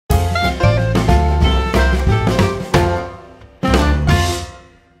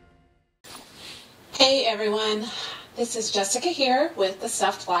Hey everyone, this is Jessica here with The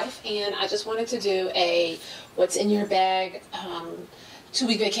Stuffed Life, and I just wanted to do a What's in Your Bag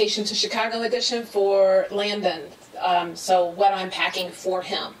 2-week vacation to Chicago edition for Landon. So what I'm packing for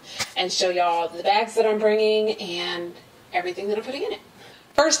him, and show y'all the bags that I'm bringing and everything that I'm putting in it.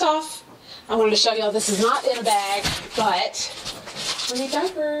 First off, I wanted to show y'all this is not in a bag, but we need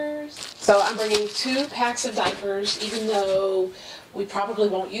diapers. So I'm bringing 2 packs of diapers, even though we probably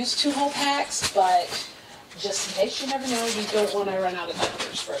won't use 2 whole packs, but just in case, you never know, you don't want to run out of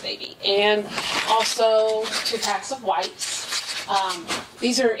diapers for a baby. And also 2 packs of wipes.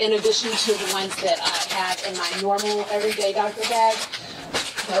 These are in addition to the ones that I have in my normal everyday diaper bag.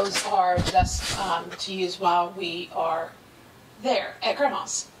 Those are just to use while we are there at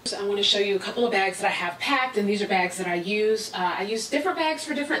Grandma's. So I want to show you a couple of bags that I have packed, and these are bags that I use. I use different bags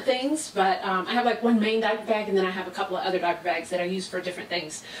for different things, but I have like one main diaper bag, and then I have a couple of other diaper bags that I use for different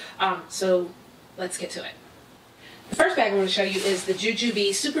things. So let's get to it. The first bag I want to show you is the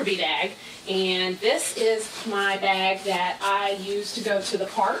Jujube Super Bee bag, and this is my bag that I use to go to the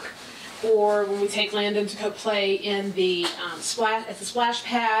park, or when we take Landon to go play in the splash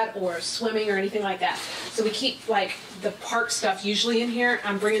pad or swimming or anything like that. So we keep like the park stuff usually in here.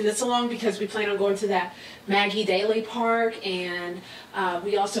 I'm bringing this along because we plan on going to that Maggie Daly Park, and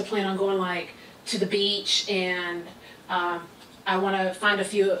we also plan on going like to the beach, and I want to find a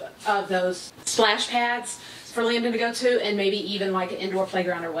few of those splash pads for Landon to go to, and maybe even like an indoor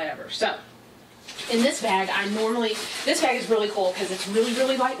playground or whatever. So in this bag, this bag is really cool because it's really,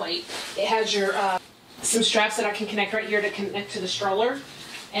 really lightweight. It has your some straps that I can connect right here to connect to the stroller.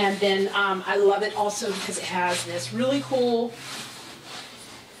 And then I love it also because it has this really cool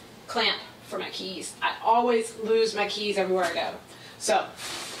clamp for my keys. I always lose my keys everywhere I go. So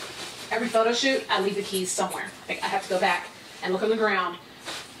every photo shoot, I leave the keys somewhere. Like I have to go back and look on the ground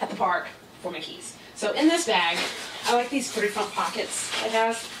at the park for my keys. So in this bag, I like these 3 front pockets it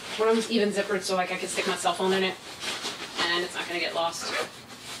has. One of them's even zippered, so like I can stick my cell phone in it and it's not going to get lost.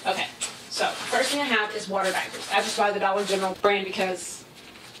 Okay, so first thing I have is water diapers. I just buy the Dollar General brand because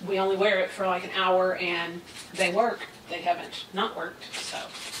we only wear it for like an hour and they work. They haven't not worked. So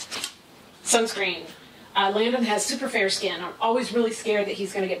sunscreen. Landon has super fair skin. I'm always really scared that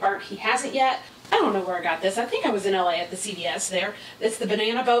he's going to get burnt. He hasn't yet. I don't know where I got this. I think I was in LA at the CVS there. It's the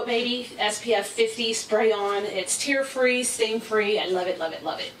Banana Boat Baby SPF 50 spray on. It's tear free, sting free. I love it, love it,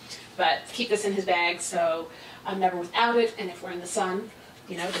 love it. But keep this in his bag so I'm never without it. And if we're in the sun,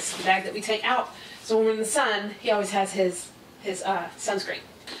 you know, this is the bag that we take out. So when we're in the sun, he always has his sunscreen.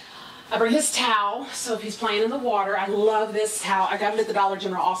 I bring his towel, so if he's playing in the water, I love this towel. I got it at the Dollar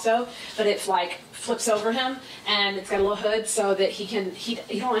General also, but it like flips over him, and it's got a little hood so that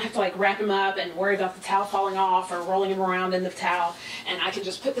you don't have to like wrap him up and worry about the towel falling off or rolling him around in the towel. And I can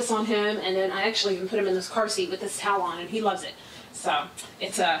just put this on him, and then I actually even put him in this car seat with this towel on, and he loves it. So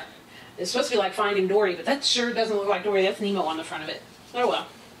it's supposed to be like Finding Dory, but that sure doesn't look like Dory. That's Nemo on the front of it. Oh well,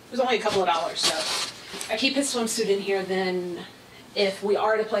 it was only a couple of dollars, so I keep his swimsuit in here. Then if we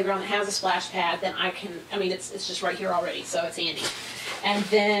are at a playground that has a splash pad, then it's just right here already, so it's handy. And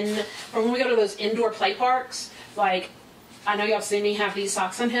then when we go to those indoor play parks, like, I know y'all seen me have these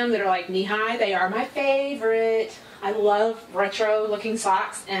socks on him that are like knee-high. They are my favorite. I love retro-looking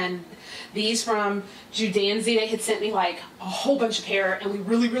socks, and these from Judanzi, they had sent me like a whole bunch of pair, and we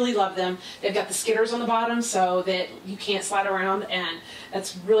really, really love them. They've got the skidders on the bottom so that you can't slide around, and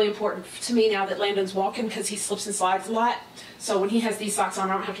that's really important to me now that Landon's walking because he slips and slides a lot. So when he has these socks on,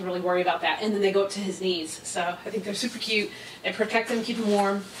 I don't have to really worry about that. And then they go up to his knees. So I think they're super cute. They protect him, keep him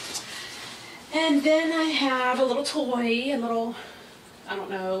warm. And then I have a little toy, I don't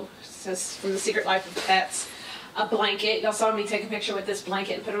know, it says From the Secret Life of Pets, a blanket. Y'all saw me take a picture with this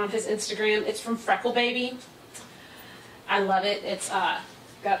blanket and put it on his Instagram. It's from Freckle Baby. I love it. It's got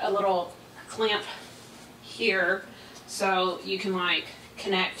a little clamp here so you can like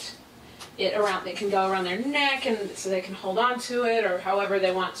connect it around. They can go around their neck, and so they can hold on to it, or however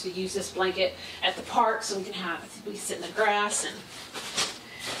they want to use this blanket at the park, so we sit in the grass. And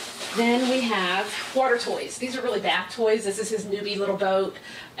then we have water toys. These are really bath toys. This is his newbie little boat,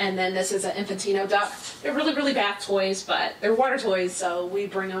 and then this is an Infantino duck. They're really, really bath toys, but they're water toys, so we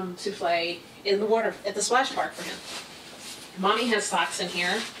bring them to play in the water at the splash park for him. Mommy has socks in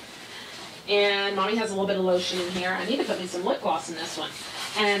here, and Mommy has a little bit of lotion in here. I need to put me some lip gloss in this one.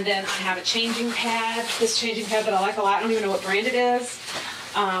 And then I have a changing pad, this changing pad that I like a lot. I don't even know what brand it is.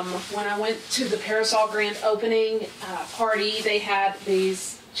 When I went to the Parasol grand opening party, they had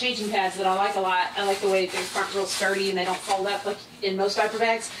these changing pads that I like a lot. I like the way they're front real sturdy and they don't fold up like in most diaper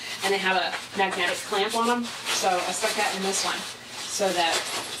bags. And they have a magnetic clamp on them. So I stuck that in this one so that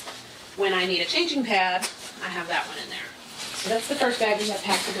when I need a changing pad, I have that one in there. So that's the first bag we have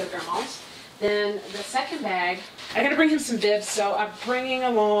packed to go to Grandma's. Then the second bag, I gotta bring him some bibs, so I'm bringing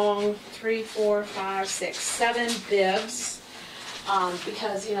along 3, 4, 5, 6, 7 bibs.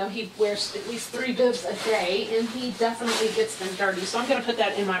 Because, you know, he wears at least 3 bibs a day, and he definitely gets them dirty. So I'm going to put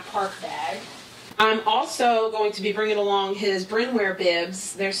that in my park bag. I'm also going to be bringing along his Brinwear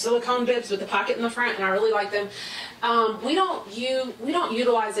bibs. They're silicone bibs with a pocket in the front, and I really like them. We don't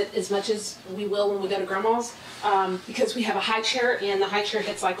utilize it as much as we will when we go to Grandma's, because we have a high chair, and the high chair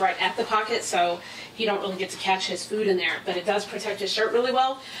gets like right at the pocket, so he don't really get to catch his food in there. But it does protect his shirt really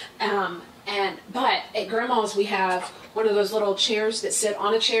well. But at Grandma's we have one of those little chairs that sit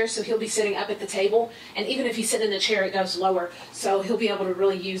on a chair, so he'll be sitting up at the table, and even if he's sitting in the chair, it goes lower, so he'll be able to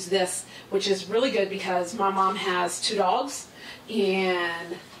really use this, which is really good because my mom has 2 dogs,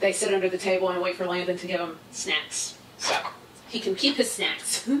 and they sit under the table and wait for Landon to give them snacks, so he can keep his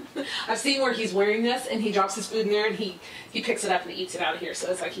snacks. I've seen where he's wearing this, and he drops his food in there, and he picks it up and eats it out of here,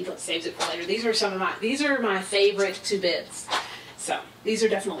 so it's like he saves it for later. These are my favorite 2 bibs. So these are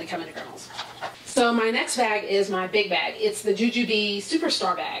definitely coming to Grandma's. So my next bag is my big bag. It's the Jujubee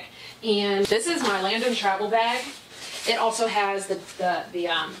Superstar bag, and this is my Landon travel bag. It also has the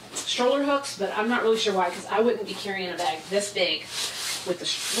stroller hooks, but I'm not really sure why, because I wouldn't be carrying a bag this big with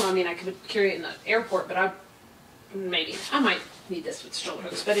the. Well, I mean, I could carry it in the airport, but I might need this with stroller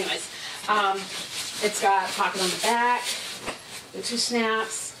hooks. But anyways, it's got a pocket on the back, the 2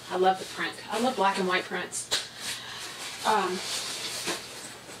 snaps. I love the print. I love black and white prints.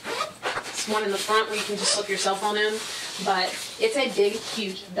 One in the front where you can just slip your cell phone in, but it's a big,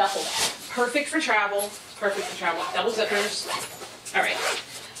 huge duffel bag. Perfect for travel. Perfect for travel. Double zippers. All right.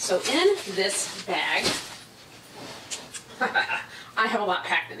 So in this bag, I have a lot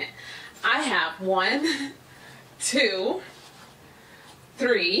packed in it. I have 1, 2,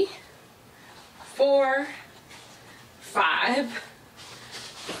 3, 4, 5,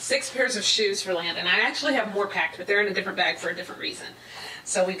 6 pairs of shoes for Landon. I actually have more packed, but they're in a different bag for a different reason.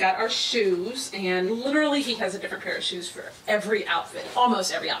 So we've got our shoes, and literally he has a different pair of shoes for every outfit.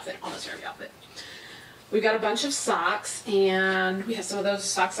 Almost every outfit. Almost every outfit. We've got a bunch of socks, and we have some of those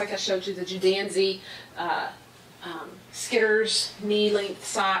socks like I showed you, the Judean Z Skitters knee-length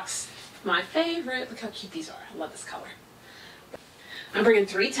socks. My favorite. Look how cute these are. I love this color. I'm bringing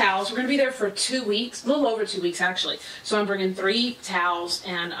 3 towels. We're going to be there for 2 weeks, a little over 2 weeks actually. So I'm bringing 3 towels,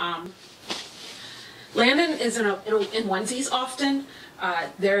 and Landon is in onesies often.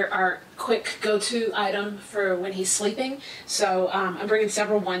 They're our quick go-to item for when he's sleeping. So I'm bringing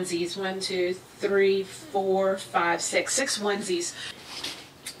several onesies. 1, 2, 3, 4, 5, 6 onesies.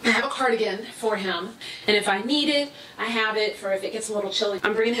 I have a cardigan for him, and if I need it, I have it for if it gets a little chilly.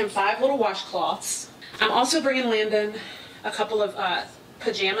 I'm bringing him 5 little washcloths. I'm also bringing Landon a couple of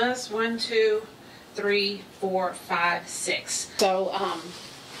pajamas. 1, 2, 3, 4, 5, 6. So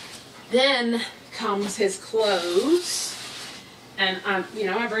then comes his clothes. And, you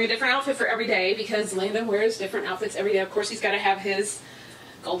know, I bring a different outfit for every day because Landon wears different outfits every day. Of course, he's got to have his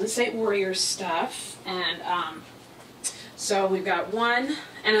Golden State Warriors stuff. And so we've got 1,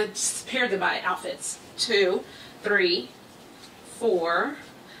 and I just paired them by outfits. 2, 3, 4.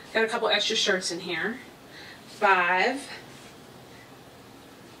 Got a couple extra shirts in here. 5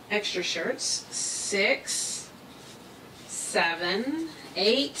 extra shirts. 6, 7,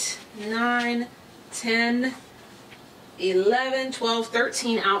 8, 9, 10, 11, 12,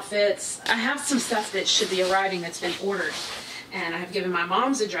 13 outfits. I have some stuff that should be arriving that's been ordered, and I have given my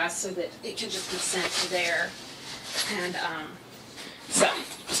mom's address so that it can just be sent to there. And so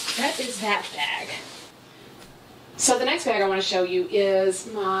that is that bag. So the next bag I want to show you is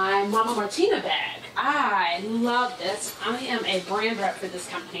my Mama Martina bag. I love this. I am a brand rep for this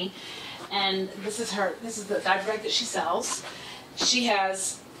company, and this is the diaper bag that she sells. She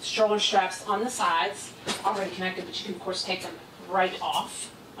has stroller straps on the sides, already connected, but you can of course take them right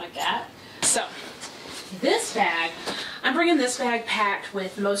off like that. So this bag, I'm bringing this bag packed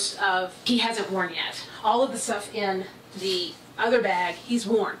with most of, he hasn't worn yet. All of the stuff in the other bag, he's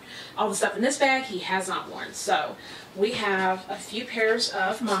worn. All the stuff in this bag, he has not worn. So we have a few pairs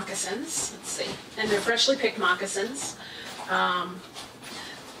of moccasins, let's see, and they're freshly picked moccasins. I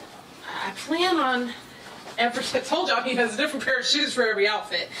plan on, I told y'all he has a different pair of shoes for every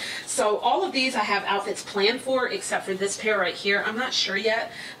outfit. So all of these I have outfits planned for, except for this pair right here. I'm not sure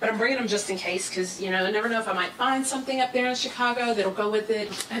yet, but I'm bringing them just in case, because, you know, I never know if I might find something up there in Chicago that'll go with it.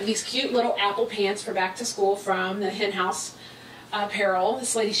 I have these cute little apple pants for back to school from the Hen House Apparel.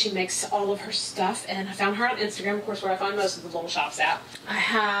 This lady, she makes all of her stuff, and I found her on Instagram, of course, where I find most of the little shops at. I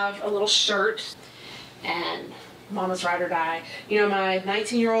have a little shirt, and Mama's ride or die. You know, my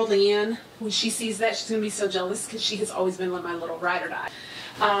 19-year-old Leanne, when she sees that, she's going to be so jealous because she has always been my little ride or die.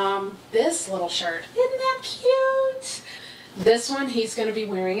 This little shirt, isn't that cute? This one he's going to be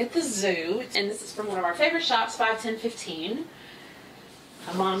wearing at the zoo, and this is from one of our favorite shops, 51015.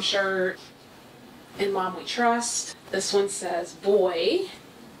 A mom shirt, In Mom We Trust. This one says boy,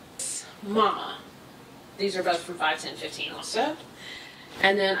 mama. These are both from 51015 also.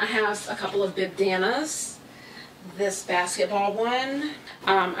 And then I have a couple of Bibdanas. This basketball one.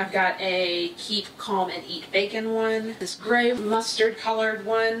 I've got a Keep Calm and Eat Bacon one. This gray mustard colored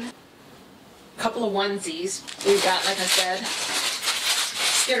one. A couple of onesies. We've got, like I said,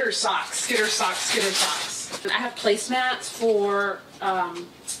 Skitter socks, Skitter socks, Skitter socks. I have placemats for,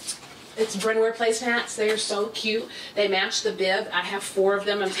 it's Brennwear placemats. They are so cute. They match the bib. I have 4 of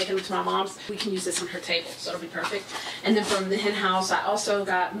them. I'm taking them to my mom's. We can use this on her table, so it'll be perfect. And then from the hen house, I also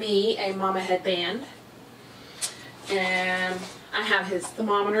got me a mama headband. And I have his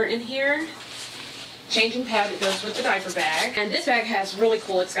thermometer in here. Changing pad that goes with the diaper bag. And this bag has really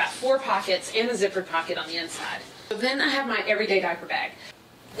cool, it's got 4 pockets and a zippered pocket on the inside. So then I have my everyday diaper bag.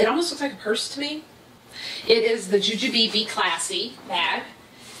 It almost looks like a purse to me. It is the Jujubee Be Classy bag.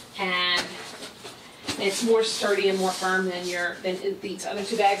 And it's more sturdy and more firm than these other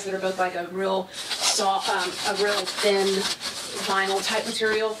 2 bags that are both like a real soft, a real thin vinyl type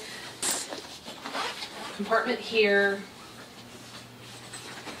material. Compartment here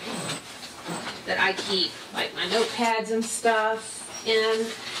that I keep like my notepads and stuff in.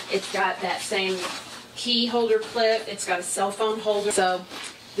 It's got that same key holder clip. It's got a cell phone holder. So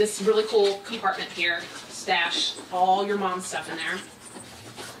this really cool compartment here. Stash all your mom's stuff in there.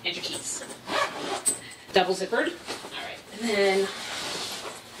 And your keys. Double zippered. Alright. And then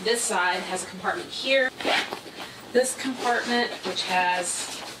this side has a compartment here. This compartment, which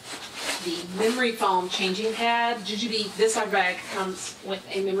has the memory foam changing pad. Jujubee, this bag comes with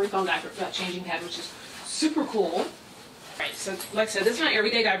a memory foam diaper changing pad, which is super cool. Alright, so like I said, this is my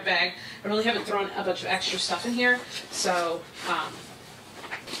everyday diaper bag. I really haven't thrown a bunch of extra stuff in here. So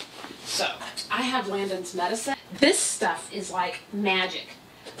I have Landon's medicine. This stuff is like magic.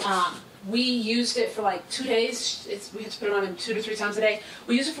 We used it for like 2 days. We had to put it on him 2 to 3 times a day.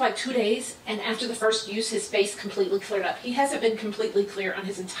 We used it for like 2 days, and after the first use, his face completely cleared up. He hasn't been completely clear on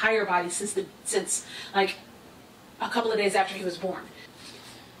his entire body since like a couple of days after he was born.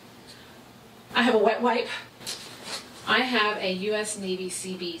 I have a wet wipe. I have a U.S. Navy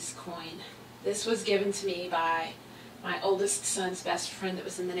Seabees coin. This was given to me by my oldest son's best friend that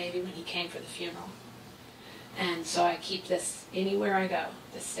was in the Navy when he came for the funeral. And so I keep this anywhere I go.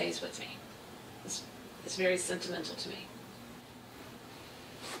 This stays with me. It's very sentimental to me.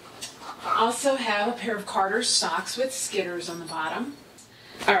 I also have a pair of Carter's socks with skitters on the bottom.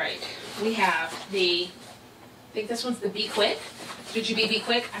 Alright, we have I think this one's the Be Quick. Jujubee Be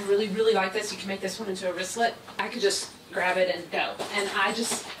Quick. I really, really like this. You can make this one into a wristlet. I could just grab it and go.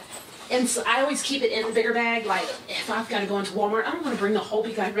 And so I always keep it in the bigger bag. Like, if I've got to go into Walmart, I don't want to bring the whole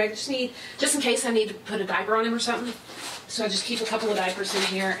big diaper bag. Just in case I need to put a diaper on him or something. So I just keep a couple of diapers in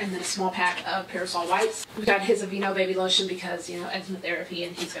here and then a small pack of Parasol wipes. We've got his Aveeno baby lotion because, you know, eczema therapy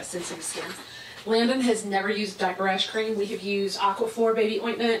and he's got sensitive skin. Landon has never used diaper rash cream. We have used Aquaphor baby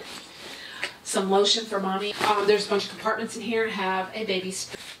ointment, some lotion for mommy. There's a bunch of compartments in here. I have a baby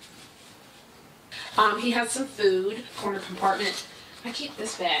spray. He has some food, corner compartment. I keep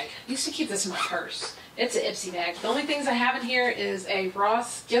this bag. I used to keep this in my purse. It's an Ipsy bag. The only things I have in here is a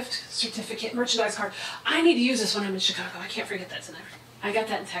Ross gift certificate merchandise card. I need to use this when I'm in Chicago. I can't forget that's in there. I got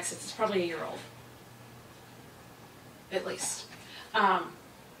that in Texas. It's probably a year old. At least.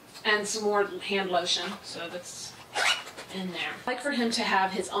 And some more hand lotion. So that's in there. I'd like for him to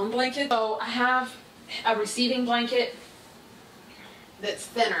have his own blanket. So I have a receiving blanket that's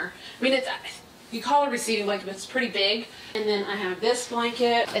thinner. I mean, you call it a receiving blanket, but it's pretty big. And then I have this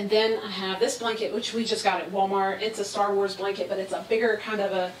blanket, and then I have this blanket, which we just got at Walmart. It's a Star Wars blanket, but it's a bigger kind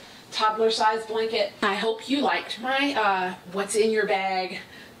of a toddler size blanket. I hope you liked my What's in Your Bag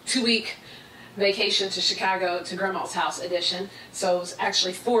 2-week vacation to Chicago to Grandma's house edition. So it was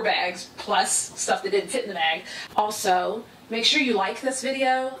actually 4 bags plus stuff that didn't fit in the bag. Also, make sure you like this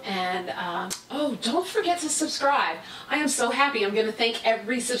video, and oh, don't forget to subscribe. I am so happy. I'm going to thank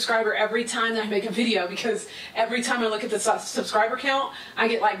every subscriber every time that I make a video, because every time I look at the subscriber count, I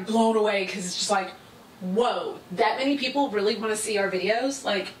get like blown away, because it's just like, whoa, that many people really want to see our videos?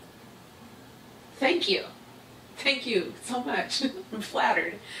 Like, thank you. Thank you so much. I'm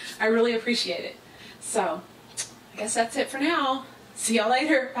flattered. I really appreciate it. So, I guess that's it for now. See y'all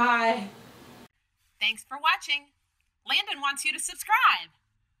later. Bye. Thanks for watching. Landon wants you to subscribe.